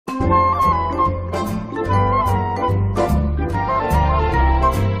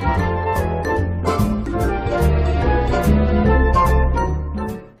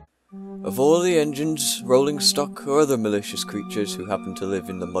all the engines, rolling stock, or other malicious creatures who happen to live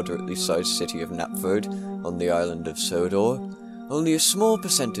in the moderately sized city of Knapford on the island of Sodor, only a small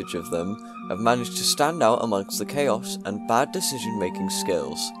percentage of them have managed to stand out amongst the chaos and bad decision-making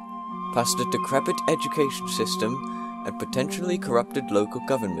skills, past a decrepit education system and potentially corrupted local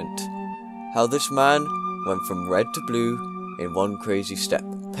government. How this man went from red to blue in one crazy step.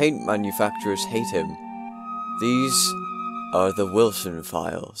 Paint manufacturers hate him. These are the Wilson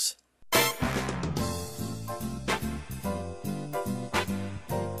Files.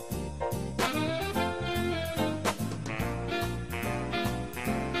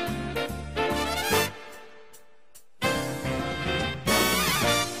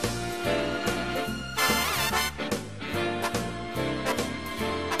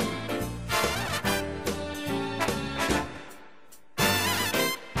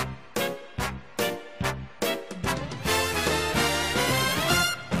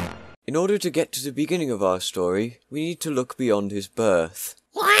 In order to get to the beginning of our story, we need to look beyond his birth,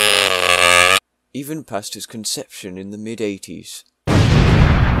 even past his conception in the mid-80s.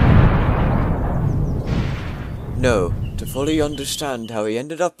 No, to fully understand how he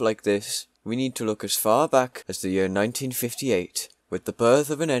ended up like this, we need to look as far back as the year 1958, with the birth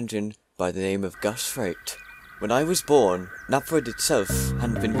of an engine by the name of Gus Freight. When I was born, Knapford itself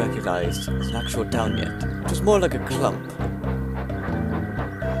hadn't been recognised as an actual town yet. It was more like a clump.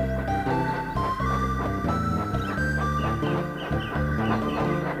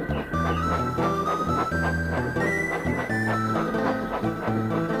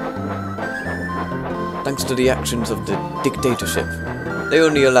 Thanks to the actions of the dictatorship, they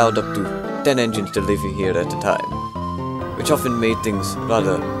only allowed up to 10 engines to live here at a time, which often made things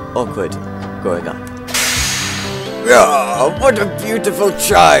rather awkward growing up. Oh, what a beautiful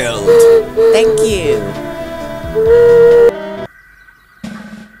child! Thank you.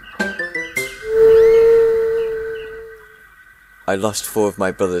 I lost 4 of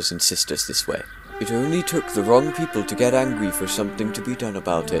my brothers and sisters this way. It only took the wrong people to get angry for something to be done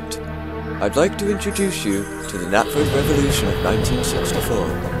about it. I'd like to introduce you to the Knapford Revolution of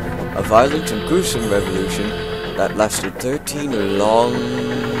 1964, a violent and gruesome revolution that lasted 13 long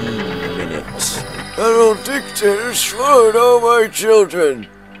minutes. That old dictator slaughtered all my children.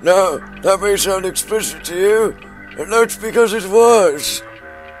 Now, that may sound explicit to you, and that's because it was.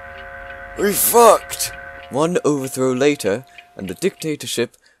 We fucked. One overthrow later, and the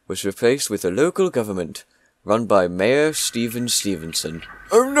dictatorship was replaced with a local government, run by Mayor Stephen Stevenson.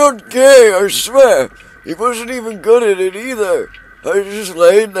 I'm not gay, I swear. He wasn't even good at it either. I just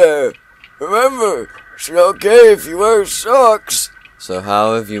laid there. Remember, it's not gay if you wear socks. So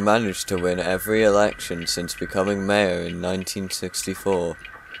how have you managed to win every election since becoming mayor in 1964?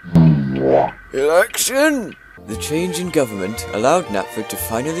 Election? The change in government allowed Knapford to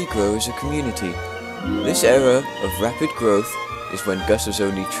finally grow as a community. This era of rapid growth is when Gus's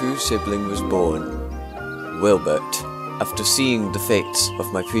only true sibling was born, Wilbert. After seeing the fates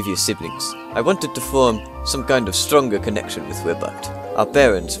of my previous siblings, I wanted to form some kind of stronger connection with Wilbert. Our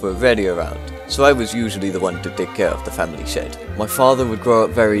parents were rarely around, so I was usually the one to take care of the family shed. My father would grow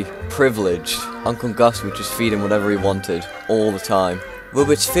up very privileged. Uncle Gus would just feed him whatever he wanted, all the time.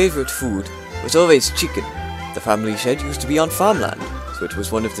 Wilbert's favourite food was always chicken. The family shed used to be on farmland, so it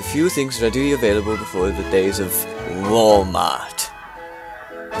was one of the few things readily available before the days of Walmart.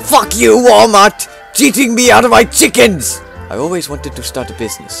 Fuck you, Walmart! Cheating me out of my chickens! I always wanted to start a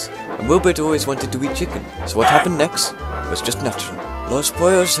business, and Wilbert always wanted to eat chicken, so what happened next was just natural. Los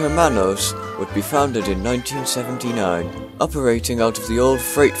Pollos Hermanos would be founded in 1979, operating out of the old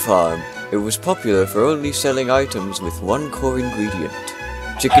freight farm. It was popular for only selling items with one core ingredient.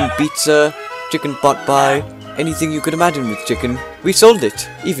 Chicken pizza, chicken pot pie, anything you could imagine with chicken. We sold it,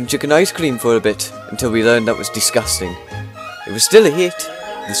 even chicken ice cream for a bit, until we learned that was disgusting. It was still a hit.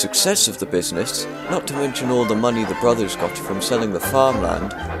 The success of the business, not to mention all the money the brothers got from selling the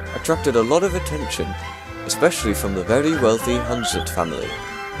farmland, attracted a lot of attention, especially from the very wealthy Hunslet family,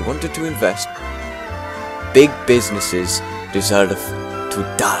 who wanted to invest. Big businesses deserve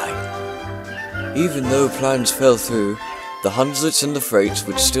to die. Even though plans fell through, the Hunslets and the Freights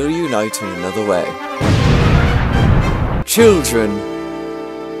would still unite in another way. Children.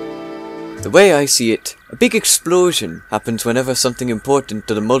 The way I see it, a big explosion happens whenever something important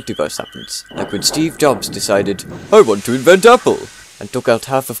to the multiverse happens, like when Steve Jobs decided, I want to invent Apple, and took out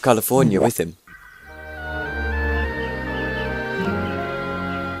half of California with him.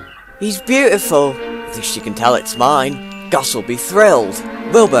 He's beautiful. At least you can tell it's mine. Gus will be thrilled.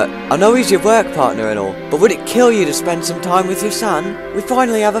 Wilbert, I know he's your work partner and all, but would it kill you to spend some time with your son? We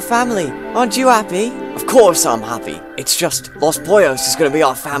finally have a family. Aren't you happy? Of course I'm happy. It's just, Los Pollos is going to be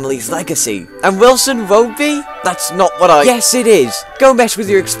our family's legacy. And Wilson won't be? That's not what I... Yes, it is. Go mess with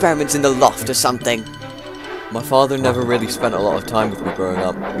your experiments in the loft or something. My father never really spent a lot of time with me growing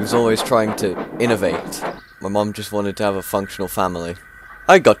up. He was always trying to innovate. My mom just wanted to have a functional family.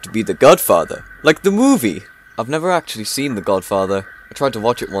 I got to be the Godfather, like the movie. I've never actually seen The Godfather. I tried to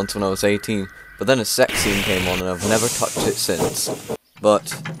watch it once when I was 18, but then a sex scene came on and I've never touched it since.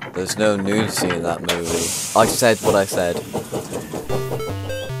 But there's no nudity in that movie. I said what I said.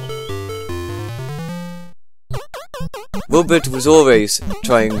 Wilbert was always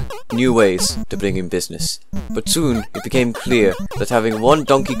trying new ways to bring in business, but soon it became clear that having one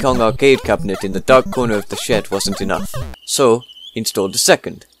Donkey Kong arcade cabinet in the dark corner of the shed wasn't enough. So, he installed a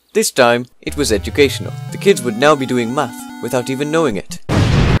second. This time, it was educational. The kids would now be doing math without even knowing it.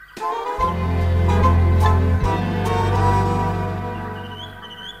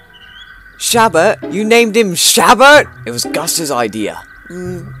 Shabbert? You named him Shabbert? It was Gus's idea.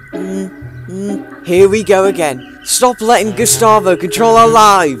 Here we go again. Stop letting Gustavo control our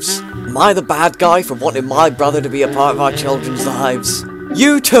lives. Am I the bad guy for wanting my brother to be a part of our children's lives?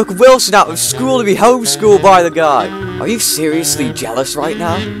 You took Wilson out of school to be homeschooled by the guy. Are you seriously jealous right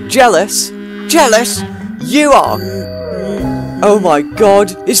now? Jealous? Jealous? You are! Oh my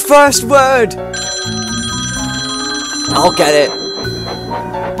god, his first word! I'll get it.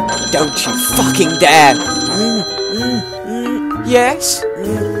 Don't you fucking dare! Yes?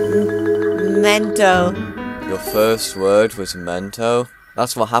 Mento. Your first word was mento?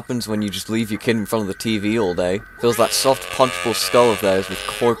 That's what happens when you just leave your kid in front of the TV all day. Fills that soft punchable skull of theirs with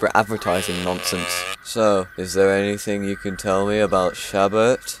corporate advertising nonsense. So, is there anything you can tell me about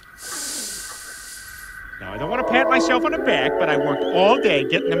Shabbert? Now, I don't want to pat myself on the back, but I worked all day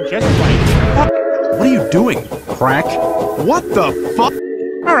getting them just right. What are you doing, crack? What the fuck?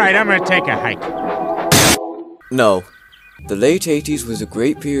 Alright, I'm gonna take a hike. No. The late 80s was a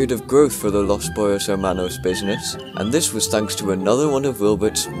great period of growth for the Los Pollos Hermanos business, and this was thanks to another one of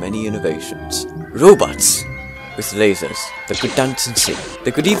Wilbert's many innovations. Robots! With lasers that could dance and sing. They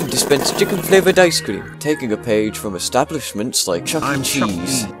could even dispense chicken-flavoured ice cream, taking a page from establishments like Chuck E.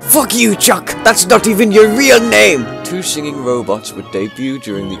 Cheese. Fuck you, Chuck! That's not even your real name! Two singing robots would debut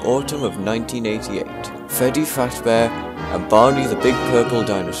during the autumn of 1988. Freddy Fazbear and Barney the Big Purple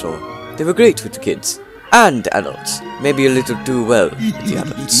Dinosaur. They were great with the kids. And adults. Maybe a little too well with the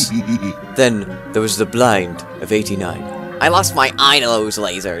adults. Then there was the Blind of 89. I lost my eye to those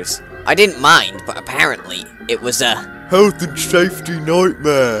lasers. I didn't mind, but apparently it was a health and safety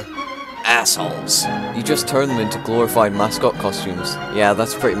nightmare. Assholes. You just turn them into glorified mascot costumes. Yeah,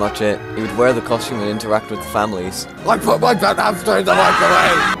 that's pretty much it. You would wear the costume and interact with the families. I put my pet hamster in the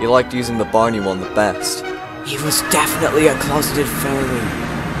microwave. You liked using the Barney one the best. He was definitely a closeted fairy.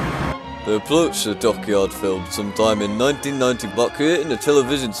 The approach to the Dockyard film sometime in 1990 by creating a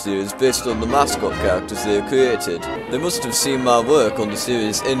television series based on the mascot characters they had created. They must have seen my work on the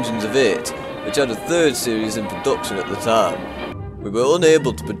series Engines of 8, which had a third series in production at the time. We were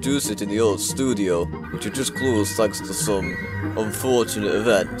unable to produce it in the old studio, which had just closed thanks to some unfortunate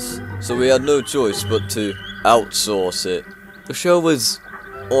events, so we had no choice but to outsource it. The show was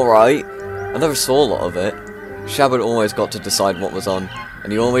alright. I never saw a lot of it. Shabbert always got to decide what was on,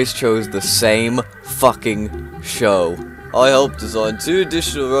 and he always chose the same fucking show. I helped design 2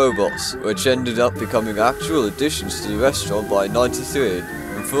 additional robots, which ended up becoming actual additions to the restaurant by 93.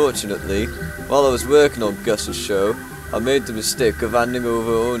 Unfortunately, while I was working on Gus's show, I made the mistake of handing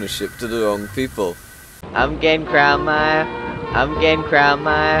over ownership to the wrong people. I'm getting Crownmire, I'm getting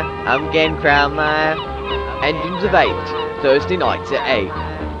Crownmire, I'm getting Crownmire. Engines of 8, Thursday nights at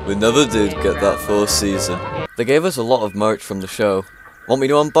 8. We never did get that 4th season. They gave us a lot of merch from the show. Want me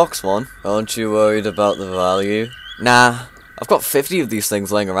to unbox one? Aren't you worried about the value? Nah, I've got 50 of these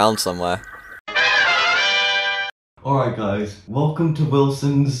things laying around somewhere. Alright guys, welcome to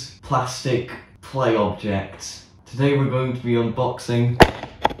Wilson's plastic play objects. Today we're going to be unboxing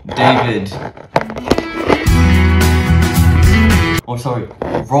David. Oh sorry,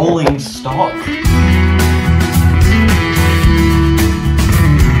 rolling stock.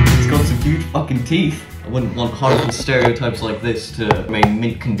 It's got some huge fucking teeth. I wouldn't want harmful stereotypes like this to remain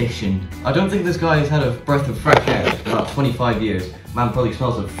mint condition. I don't think this guy has had a breath of fresh air in about 25 years. Man probably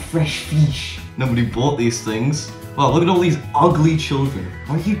smells of fresh fish. Nobody bought these things. Wow, look at all these ugly children.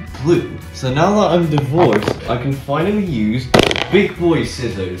 Are you blue? So now that I'm divorced, I can finally use big boy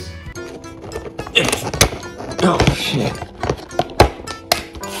scissors. Oh shit.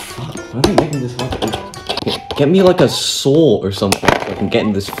 Fuck, why are they making this hard? Get me like a saw or something so I can get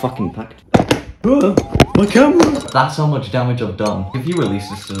in this fucking pack. My camera! That's how much damage I've done. If you release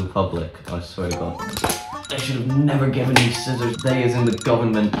this to the public, I swear to God, they should have never given me scissors. They as in the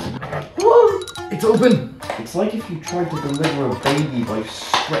government. It's open! It's like if you tried to deliver a baby by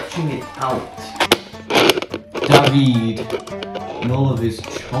stretching it out. David, in all of his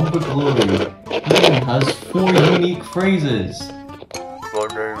chomper glory, he even has 4 unique phrases. My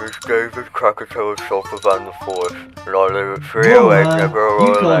name is David Krakatoa Sullivan IV, and I live at 308 Negro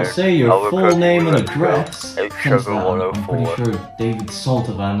You Lane, can't say your full Albuquerque, name and New Mexico, address. Since that, I'm 87104. pretty sure David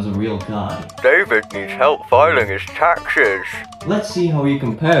Saltivan's a real guy. David needs help filing his taxes. Let's see how he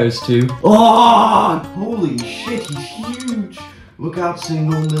compares to... Oh! Holy shit, he's huge! Look out,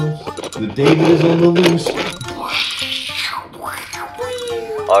 single mills. The David is on the loose.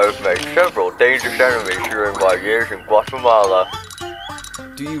 I have made several dangerous enemies during my years in Guatemala.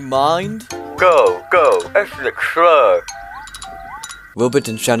 Do you mind? Go, ethnic slur. Robert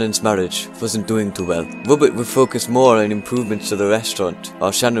and Shannon's marriage wasn't doing too well. Robert would focus more on improvements to the restaurant,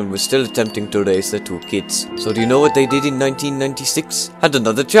 while Shannon was still attempting to raise their 2 kids. So do you know what they did in 1996? Had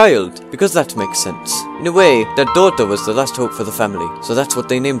another child, because that makes sense. In a way, their daughter was the last hope for the family, so that's what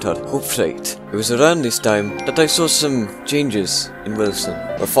they named her, Hope-Freight. It was around this time that I saw some changes in Wilson.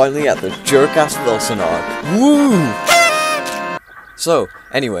 We're finally at the jerk-ass Wilson arc. Woo! So,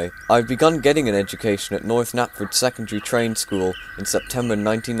 anyway, I'd begun getting an education at North Knapford Secondary Train School in September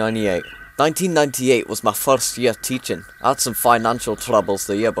 1998. 1998 was my first year teaching. I had some financial troubles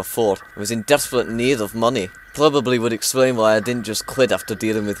the year before. I was in desperate need of money. Probably would explain why I didn't just quit after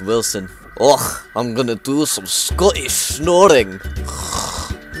dealing with Wilson. Ugh, I'm gonna do some Scottish snoring.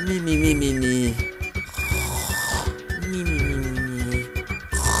 Me me me me me.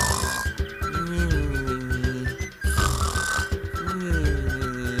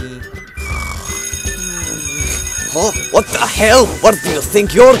 Huh? What the hell? Where do you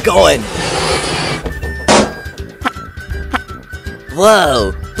think you're going?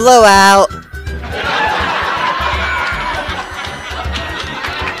 Whoa! Blowout!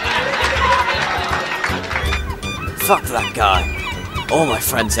 Fuck that guy. All my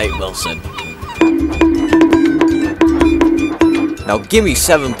friends hate Wilson. Now give me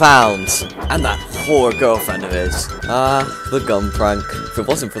 £7 and that whore girlfriend of his. The gun prank. If it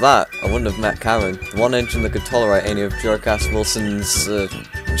wasn't for that, I wouldn't have met Karen, the one engine that could tolerate any of Jerk-ass Wilson's,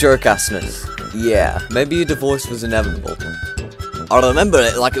 jerk-assness. Yeah, maybe a divorce was inevitable. I remember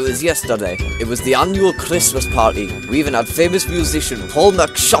it like it was yesterday. It was the annual Christmas party. We even had famous musician Paul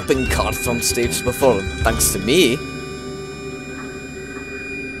Mac shopping carts on stage to perform, thanks to me.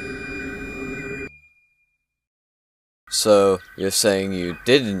 So, you're saying you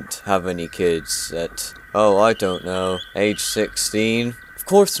didn't have any kids at, oh, I don't know, age 16? Of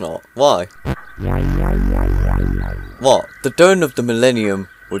course not. Why? What? The turn of the millennium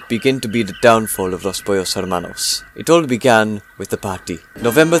would begin to be the downfall of Los Pollos Hermanos. It all began with a party.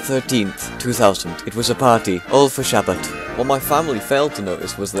 November 13th, 2000. It was a party, all for Shabbat. What my family failed to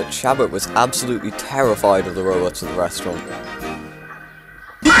notice was that Shabbat was absolutely terrified of the robots at the restaurant.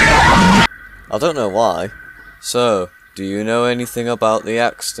 I don't know why. So, do you know anything about the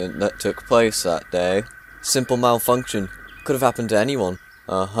accident that took place that day? Simple malfunction. Could have happened to anyone.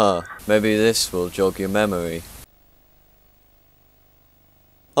 Maybe this will jog your memory.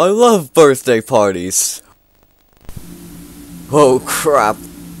 I love birthday parties. Oh crap.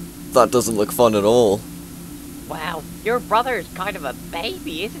 That doesn't look fun at all. Wow, your brother's kind of a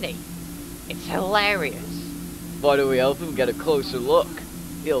baby, isn't he? It's hilarious. Why don't we help him get a closer look?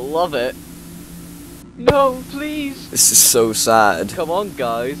 He'll love it. No, please. This is so sad. Come on,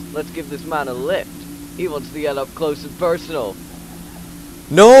 guys. Let's give this man a lift. He wants to get up close and personal.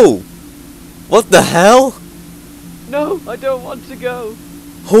 No! What the hell? No, I don't want to go.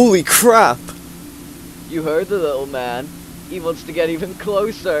 Holy crap! You heard the little man. He wants to get even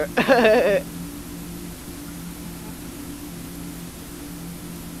closer.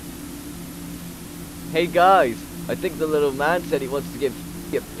 Hey guys, I think the little man said he wants to give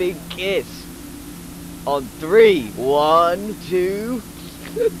you a big kiss. On 3. 1, 2.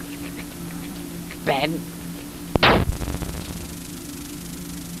 Ben.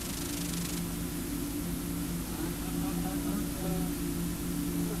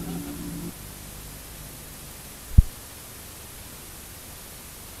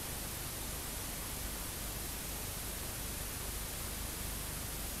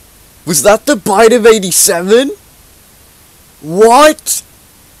 Was that the bite of 87? What?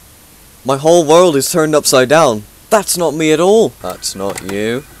 My whole world is turned upside down. That's not me at all. That's not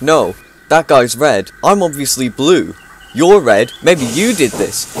you. No, that guy's red. I'm obviously blue. You're red. Maybe you did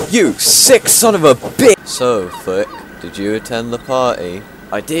this. You sick son of a bitch! So, Flick, did you attend the party?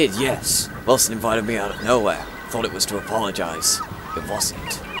 I did, yes. Wilson invited me out of nowhere. Thought it was to apologize. It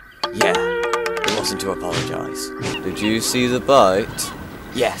wasn't. Yeah, it wasn't to apologize. Did you see the bite?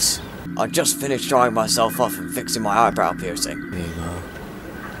 Yes. I just finished drying myself off and fixing my eyebrow piercing. Emo.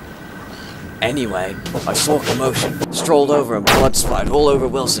 Anyway, I saw commotion, strolled over and blood splattered all over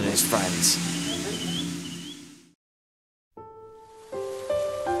Wilson and his friends.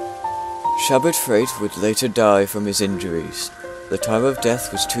 Hunslet-Freight would later die from his injuries. The time of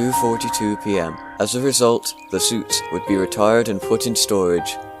death was 2:42 p.m. As a result, the suits would be retired and put in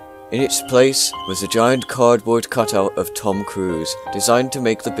storage. In its place was a giant cardboard cutout of Tom Cruise, designed to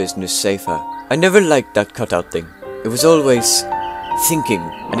make the business safer. I never liked that cutout thing. It was always thinking,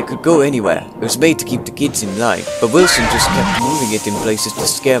 and it could go anywhere. It was made to keep the kids in line, but Wilson just kept moving it in places to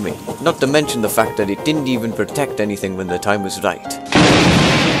scare me, not to mention the fact that it didn't even protect anything when the time was right.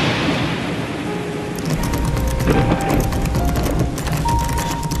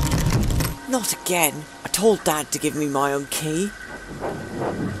 Not again. I told Dad to give me my own key.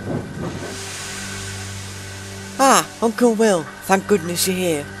 Ah, Uncle Will, thank goodness you're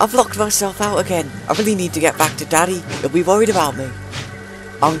here. I've locked myself out again. I really need to get back to Daddy. He'll be worried about me.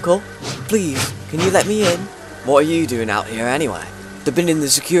 Uncle, please, can you let me in? What are you doing out here anyway? The bin in the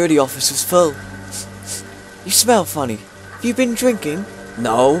security office is full. You smell funny. Have you been drinking?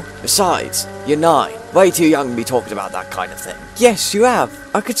 No. Besides, you're 9. Way too young to be talking about that kind of thing. Yes, you have.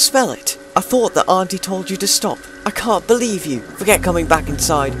 I could smell it. I thought that Auntie told you to stop. I can't believe you. Forget coming back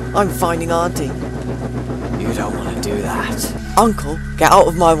inside. I'm finding Auntie. You don't want to do that. Uncle, get out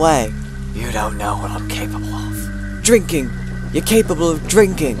of my way. You don't know what I'm capable of. Drinking. You're capable of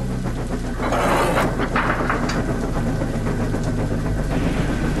drinking.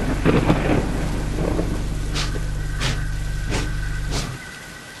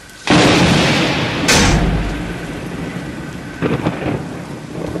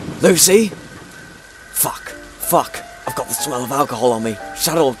 Lucy? Fuck. I've got the smell of alcohol on me.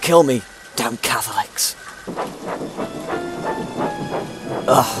 Shadow'll kill me. Damn Catholics.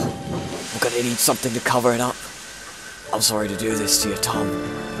 Ugh. I'm gonna need something to cover it up. I'm sorry to do this to you, Tom.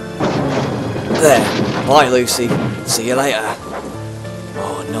 There. Bye, Lucy. See you later.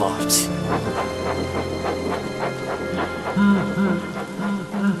 Or not.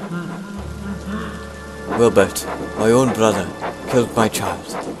 Wilbert, my own brother, killed my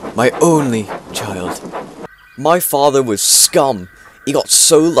child. My only child. My father was scum. He got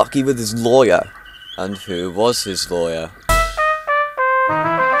so lucky with his lawyer. And who was his lawyer?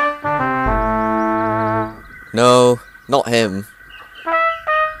 No, not him.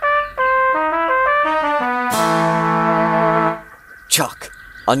 Chuck,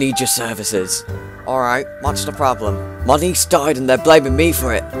 I need your services. Alright, what's the problem? My niece died and they're blaming me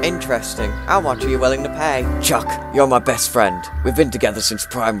for it. Interesting. How much are you willing to pay? Chuck, you're my best friend. We've been together since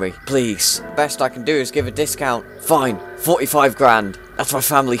primary. Please. Best I can do is give a discount. Fine. 45 grand. That's my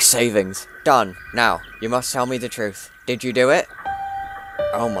family's savings. Done. Now, you must tell me the truth. Did you do it?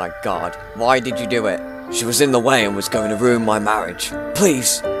 Oh my god. Why did you do it? She was in the way and was going to ruin my marriage.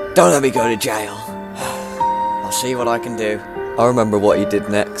 Please, don't let me go to jail. I'll see what I can do. I remember what he did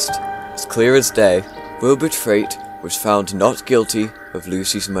next. As clear as day, Wilbert Freight was found not guilty of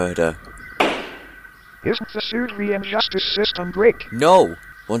Lucy's murder. Isn't the civilian justice system brick? No!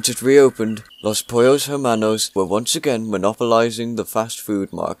 Once it reopened, Los Pollos Hermanos were once again monopolizing the fast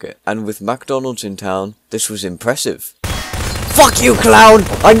food market, and with McDonald's in town, this was impressive. Fuck you, clown!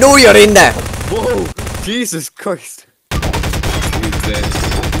 I know you're in there! Whoa! Jesus Christ!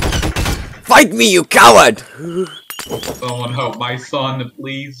 Fight me, you coward! Someone help my son,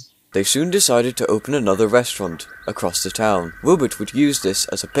 please. They soon decided to open another restaurant across the town. Wilbert would use this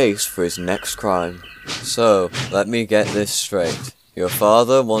as a base for his next crime. So, let me get this straight. Your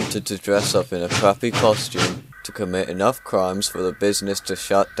father wanted to dress up in a crappy costume to commit enough crimes for the business to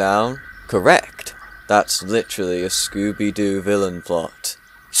shut down? Correct. That's literally a Scooby-Doo villain plot.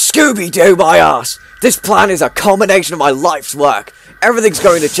 Scooby-Doo, my ass! This plan is a culmination of my life's work. Everything's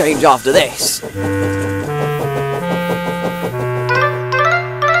going to change after this.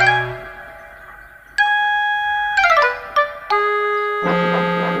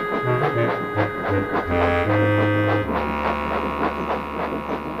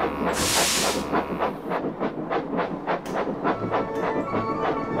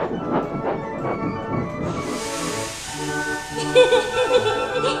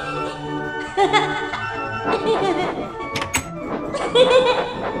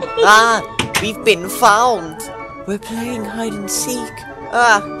 Ah, we've been found. We're playing hide and seek.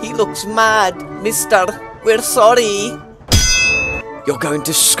 Ah, he looks mad. Mister, we're sorry. You're going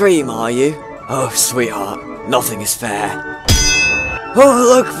to scream, are you? Oh, sweetheart, nothing is fair. Oh,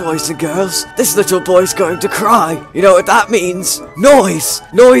 look, boys and girls, this little boy's going to cry. You know what that means? Noise!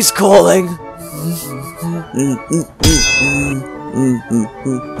 Noise calling!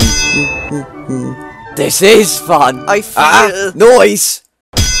 This is fun! I feel... noise!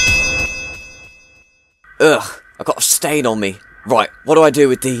 Ugh, I got a stain on me. Right, what do I do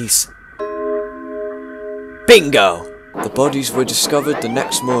with these? Bingo! The bodies were discovered the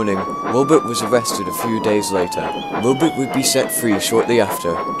next morning. Wilbert was arrested a few days later. Wilbert would be set free shortly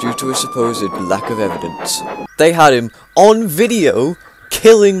after, due to a supposed lack of evidence. They had him on video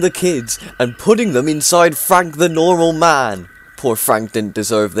killing the kids and putting them inside Frank the normal man. Poor Frank didn't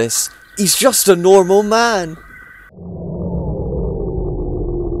deserve this. He's just a normal man.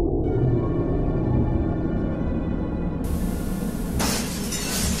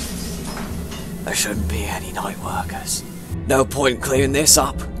 There shouldn't be any night workers. No point clearing this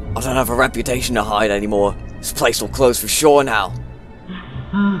up. I don't have a reputation to hide anymore. This place will close for sure now.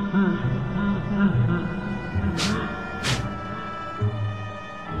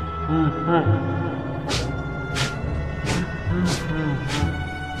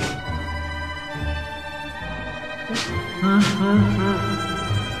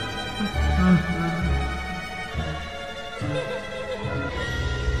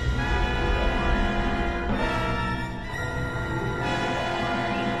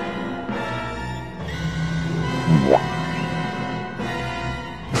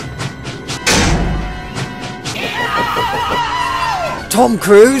 Tom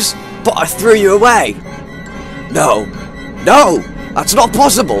Cruise? But I threw you away! No! No! That's not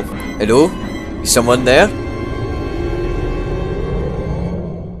possible! Hello? Is someone there?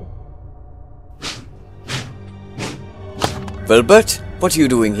 Wilbert? What are you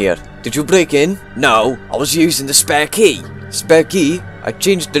doing here? Did you break in? No, I was using the spare key. Spare key? I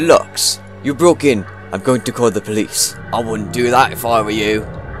changed the locks. You broke in. I'm going to call the police. I wouldn't do that if I were you.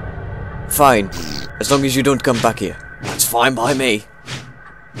 Fine. As long as you don't come back here. That's fine by me.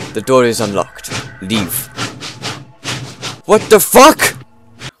 The door is unlocked. Leave. What the fuck?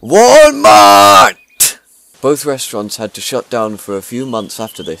 Walmart! Both restaurants had to shut down for a few months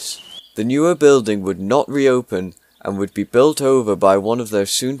after this. The newer building would not reopen and would be built over by one of their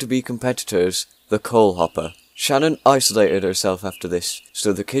soon-to-be competitors, the Coal Hopper. Shannon isolated herself after this,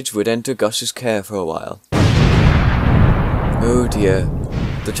 so the kids would enter Gus's care for a while. Oh dear.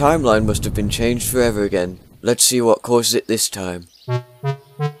 The timeline must have been changed forever again. Let's see what causes it this time.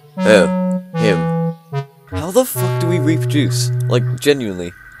 Oh, him. How the fuck do we reproduce? Like,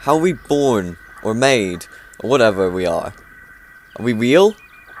 genuinely. How are we born? Or made? Or whatever we are? Are we real?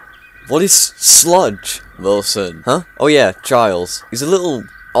 What is sludge? Wilson. Huh? Oh yeah, Giles. He's a little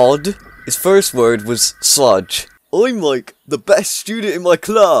odd. His first word was sludge. I'm like the best student in my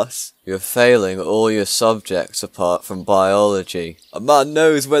class. You're failing all your subjects apart from biology. A man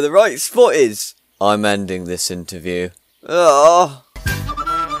knows where the right spot is. I'm ending this interview. Ah.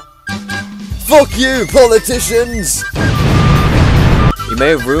 Fuck you, politicians! He may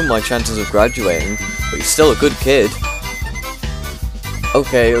have ruined my chances of graduating, but he's still a good kid.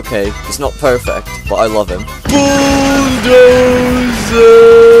 Okay, he's not perfect, but I love him. Bulldozer!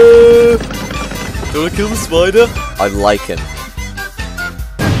 Do you wanna kill the spider? I like him.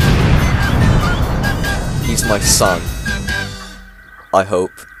 He's my son. I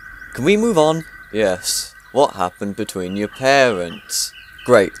hope. Can we move on? Yes. What happened between your parents?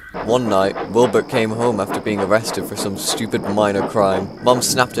 Great. One night, Wilbert came home after being arrested for some stupid minor crime. Mum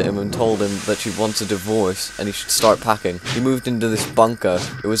snapped at him and told him that she wants a divorce and he should start packing. He moved into this bunker.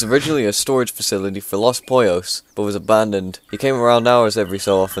 It was originally a storage facility for Los Pollos, but was abandoned. He came around ours every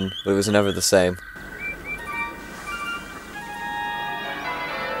so often, but it was never the same.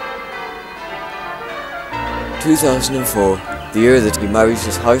 "2004, the year that he married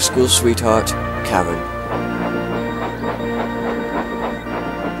his high school sweetheart, Karen.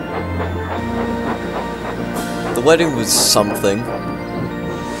 The wedding was something.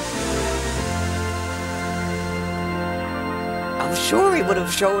 I'm sure he would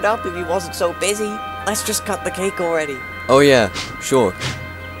have showed up if he wasn't so busy. Let's just cut the cake already. Oh yeah, sure.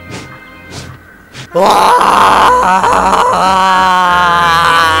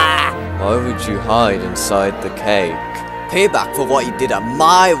 Why would you hide inside the cake? Payback for what he did at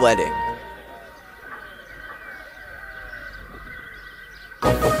my wedding.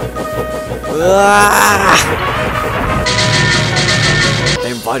 They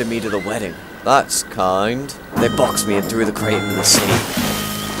invited me to the wedding. That's kind. They boxed me and threw the crate into the sea.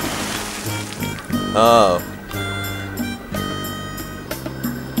 Oh.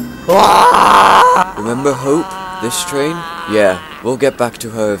 Remember Hope? This train? Yeah, we'll get back to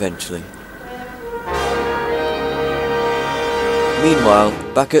her eventually.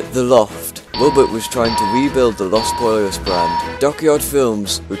 Meanwhile, back at the loft, Wilbert was trying to rebuild the Los Pollos brand. Dockyard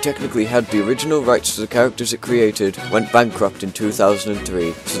Films, who technically had the original rights to the characters it created, went bankrupt in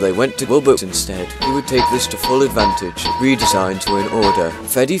 2003, so they went to Wilbert instead. He would take this to full advantage, redesigned to an order.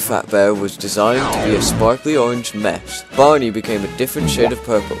 Freddy Fatbear was designed to be a sparkly orange mess. Barney became a different shade of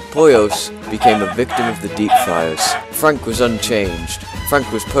purple. Pollos became a victim of the deep fryers. Frank was unchanged.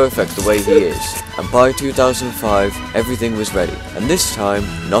 Frank was perfect the way he is, and by 2005, everything was ready, and this time,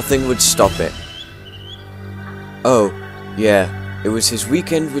 nothing would stop it. Oh, yeah, it was his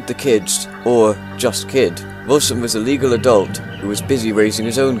weekend with the kids, or just kid. Wilson was a legal adult who was busy raising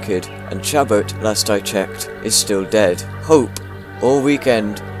his own kid, and Chabert, last I checked, is still dead. Hope, all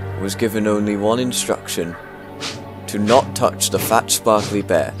weekend, was given only one instruction: to not touch the fat sparkly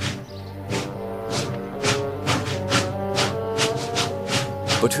bear.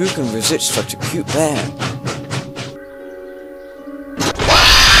 But who can resist such a cute bear?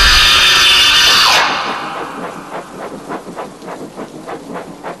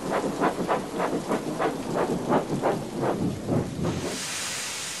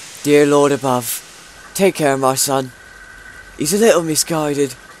 Dear Lord above, take care of my son. He's a little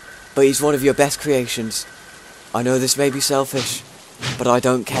misguided, but he's one of your best creations. I know this may be selfish, but I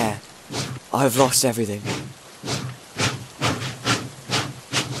don't care. I have lost everything.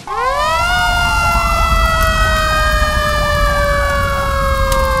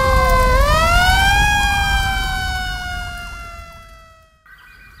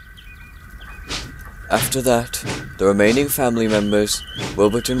 After that, the remaining family members,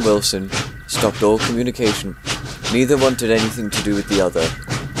 Wilbert and Wilson, stopped all communication. Neither wanted anything to do with the other.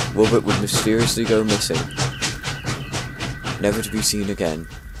 Wilbert would mysteriously go missing, never to be seen again.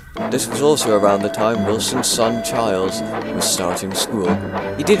 This was also around the time Wilson's son Charles was starting school.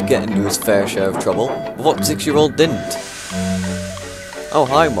 He did get into his fair share of trouble, but what 6-year-old didn't? Oh,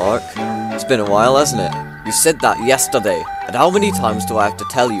 hi Mark. It's been a while, hasn't it? You said that yesterday, and how many times do I have to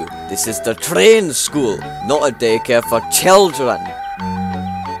tell you? This is the train school, not a daycare for children.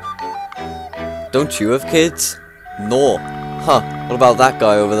 Don't you have kids? No. Huh, what about that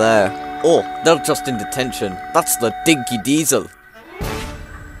guy over there? Oh, they're just in detention. That's the Dinky Diesel.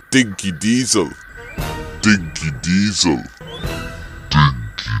 Dinky Diesel. Dinky Diesel.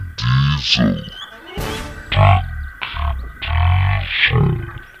 Dinky Diesel.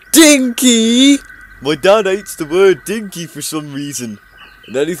 Dinky! My dad hates the word dinky for some reason,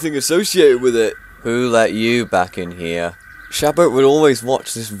 and anything associated with it. Who let you back in here? Chabert would always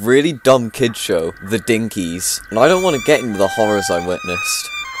watch this really dumb kids show, The Dinkies, and I don't want to get into the horrors I witnessed.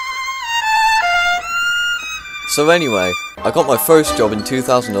 So anyway, I got my first job in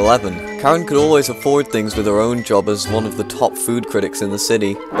 2011. Karen could always afford things with her own job as one of the top food critics in the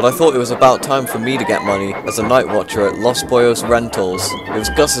city, but I thought it was about time for me to get money as a night watcher at Los Pollos Rentals. It was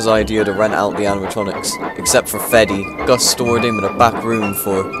Gus's idea to rent out the animatronics, except for Freddy. Gus stored him in a back room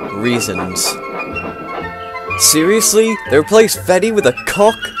for reasons. Seriously? They replaced Freddy with a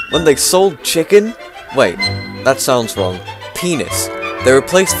cock when they sold chicken? Wait, that sounds wrong. Penis. They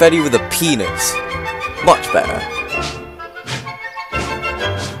replaced Freddy with a penis. Much better.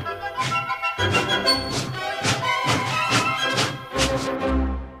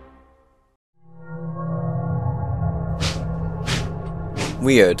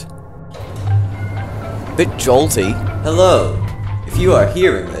 Weird. Bit jolty. Hello. If you are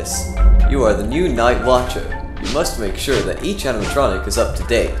hearing this, you are the new Night Watcher. You must make sure that each animatronic is up to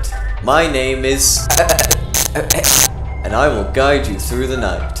date. My name is... and I will guide you through the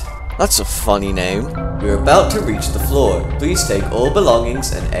night. That's a funny name. We're about to reach the floor. Please take all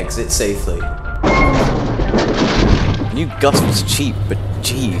belongings and exit safely. I knew Gus was cheap, but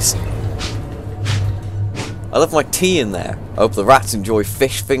jeez. I left my tea in there. I hope the rats enjoy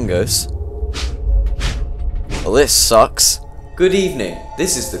fish fingers. Well, this sucks. Good evening.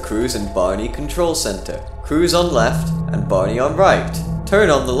 This is the Cruz and Barney Control Center. Cruz on left and Barney on right. Turn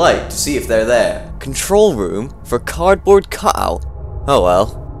on the light to see if they're there. Control room for cardboard cutout? Oh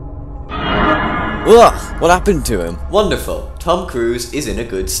well. Ugh, what happened to him? Wonderful. Tom Cruise is in a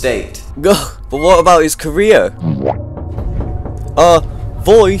good state. Ugh, but what about his career?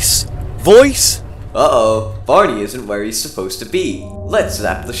 Voice? Voice? Uh-oh, Barney isn't where he's supposed to be. Let's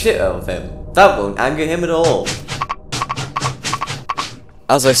zap the shit out of him. That won't anger him at all.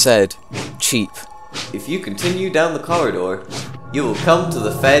 As I said, cheap. If you continue down the corridor, you will come to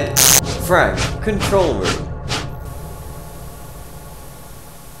the Frank control room.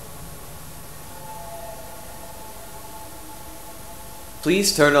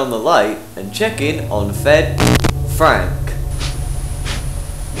 Please turn on the light and check in on Frank.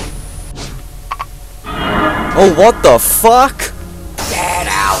 Oh, what the fuck? Get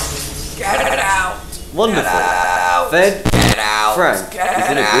out! Get out! Wonderful. Fed, Get out! Frank is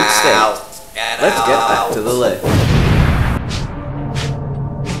in a good state. Let's get back to the lift.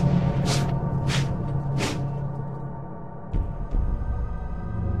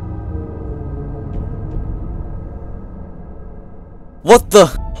 What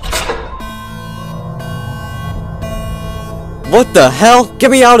the? What the hell? Get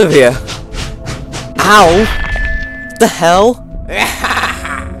me out of here! Ow! The hell?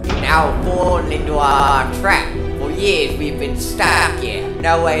 Now fallen into our trap. For years we've been stuck here.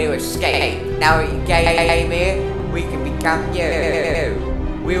 No way to escape. Now that you came here, we can become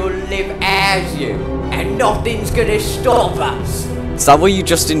you. We will live as you. And nothing's gonna stop us. Is that what you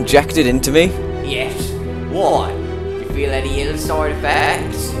just injected into me? Yes. What? You feel any ill side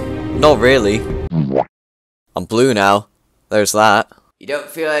effects? Not really. I'm blue now. There's that. You don't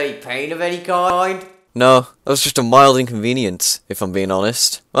feel any pain of any kind? No, that was just a mild inconvenience, if I'm being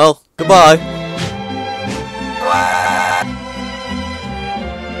honest. Well, goodbye.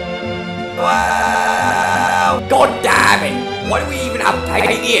 Wow! God damn it! Why do we even have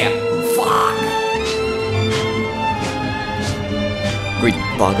pain here? Fuck! Greedy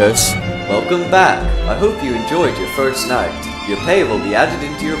buggers. Welcome back. I hope you enjoyed your first night. Your pay will be added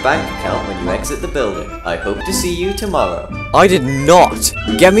into your bank account when you exit the building. I hope to see you tomorrow. I did not!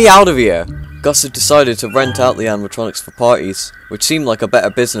 Get me out of here! Gus had decided to rent out the animatronics for parties, which seemed like a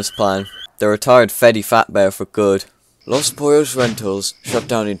better business plan. They retired Freddy Fatbear for good. Los Pollos Rentals shut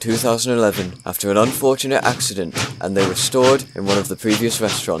down in 2011 after an unfortunate accident, and they were stored in one of the previous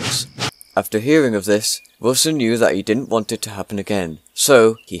restaurants. After hearing of this, Wilson knew that he didn't want it to happen again,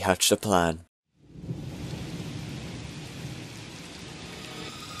 so he hatched a plan.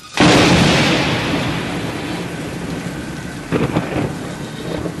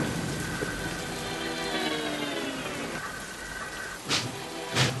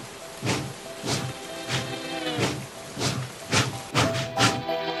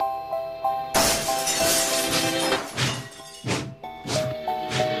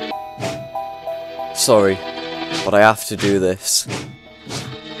 Sorry, but I have to do this.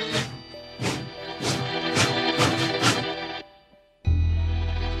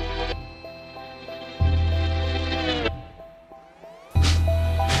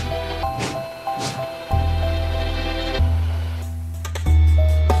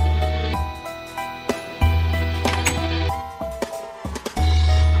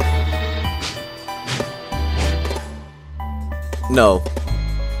 No.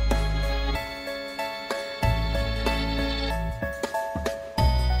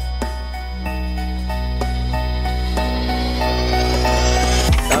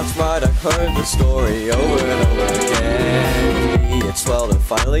 Right, I've heard the story over and over again. Gee, it's swell to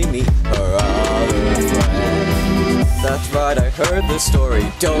finally meet her other friend. That's right, I heard the story,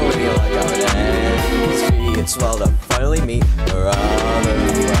 don't really like how it ends. Gee, it's swell to finally meet her other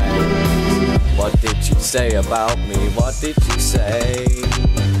friend. What did she say about me? What did she say?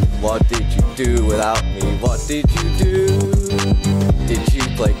 What did you do without me? What did you do? Did you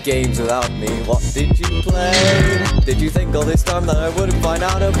play games without me? What did you play? Did you think all this time that I wouldn't find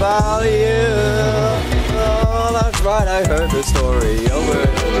out about you? Oh, that's right, I heard the story over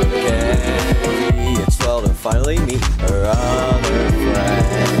and over again. Gee, it's swell to finally meet her other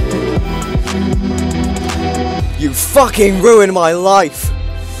friend. You fucking ruined my life!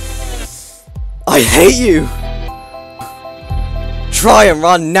 I hate you! Try and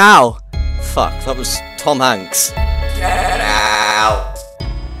run now! Fuck, that was Tom Hanks. Get out!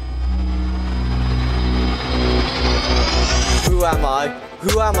 Who am I?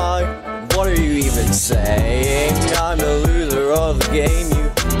 Who am I? What are you even saying? I'm the loser of the game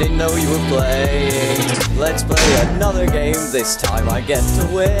you didn't know you were playing. Let's play another game, this time I get to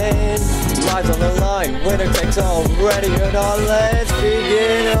win. Lives on the line, winner takes all, ready or not, let's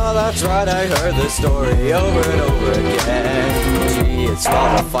begin. Oh, that's right, I heard the story over and over again. Gee, it's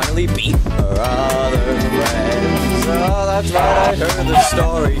fun to finally beat her other friends. Oh, that's right, I heard the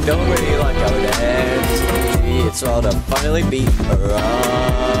story, don't really like how it ends. Gee, it's fun to finally beat her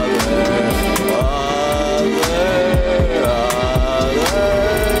other.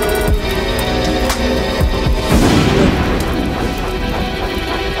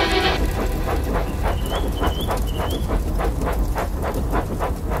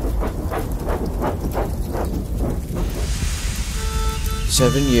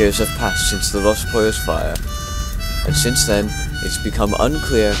 7 years have passed since the Los Pollos fire, and since then it's become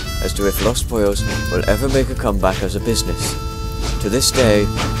unclear as to if Los Pollos will ever make a comeback as a business. To this day,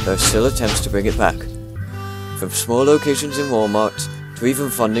 there are still attempts to bring it back. from small locations in Walmart to even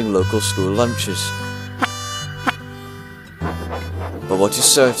funding local school lunches. But what is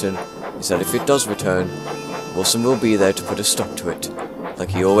certain is that if it does return, Wilson will be there to put a stop to it, like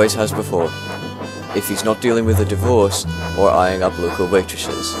he always has before, if he's not dealing with a divorce or eyeing up local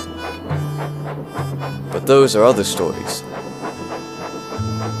waitresses. But those are other stories.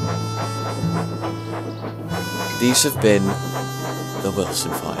 These have been the Wilson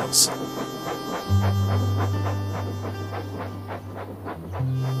Files.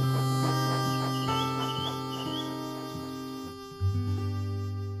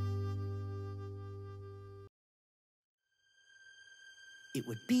 It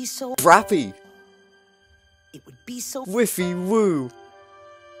would be so Rappy! It would be so Whiffy woo!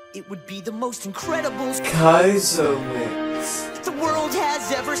 It would be the most incredible Kaizo mix! the world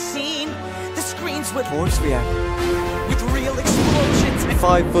has ever seen. The screens would Force react. with real explosions and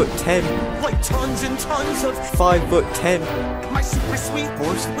 5'10". like tons and tons of 5'10". my super sweet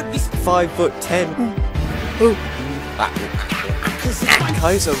Force would be 5'10". cause it's my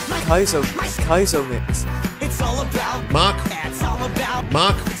Kaizo mix. it's all about Mark. it's all about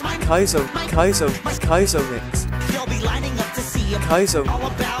Mark. it's my Kaizo mix. they'll be lining up to see him Kaizo. all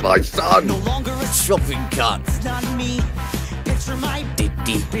about My son. no longer a Shopping cart. it's not me picture my deep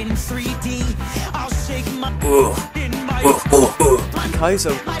in 3D I'll shake my in my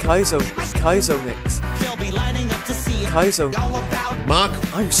Kaizo mix. they'll be lining up to see him Kaizo. all about Mark.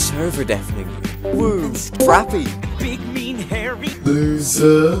 I'm server deafening you. Woo! Rappy! big mean hairy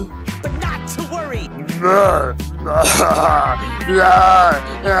Loser! but not to worry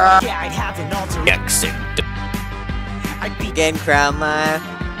yeah I'd have an alter Exit. I'd be Again, Grandma.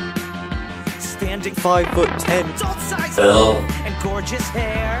 standing 5'10". adult size Oh. and gorgeous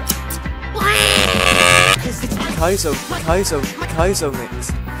hair cause it's my Kaizo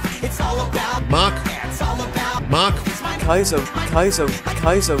mix. it's all about Mark. it's all about Mark. it's my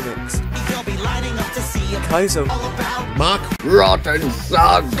Kaizo mix. they'll be lining up to see him Kaizo. all about Mark. Rotten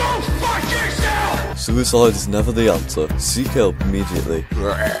son. Suicide is never the answer. Seek help immediately.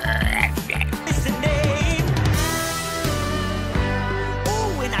 is the name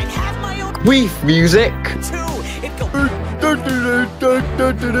oh and I'd have my own Weef music. too it go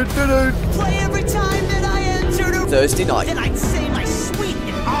play every time that I enter the Thursday night. then I'd say my sweet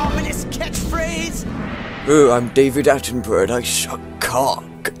and ominous catchphrase Oh, I'm David Attenborough and I suck cock.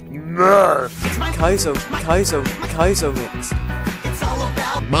 it's my Kaizo mix. it's all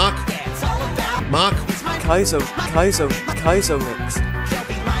about Mark. it's all about Mark. it's my Kaizo mix. they'll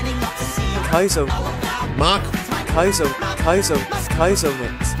be lining up to see him Kaizo. all about Mark. Kaizo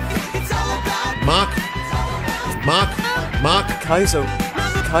mix. it's all about Mark. Mark. Mark. Kaizo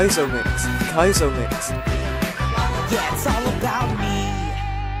mix. yeah it's all about me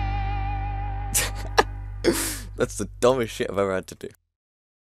That's the dumbest shit I've ever had to do.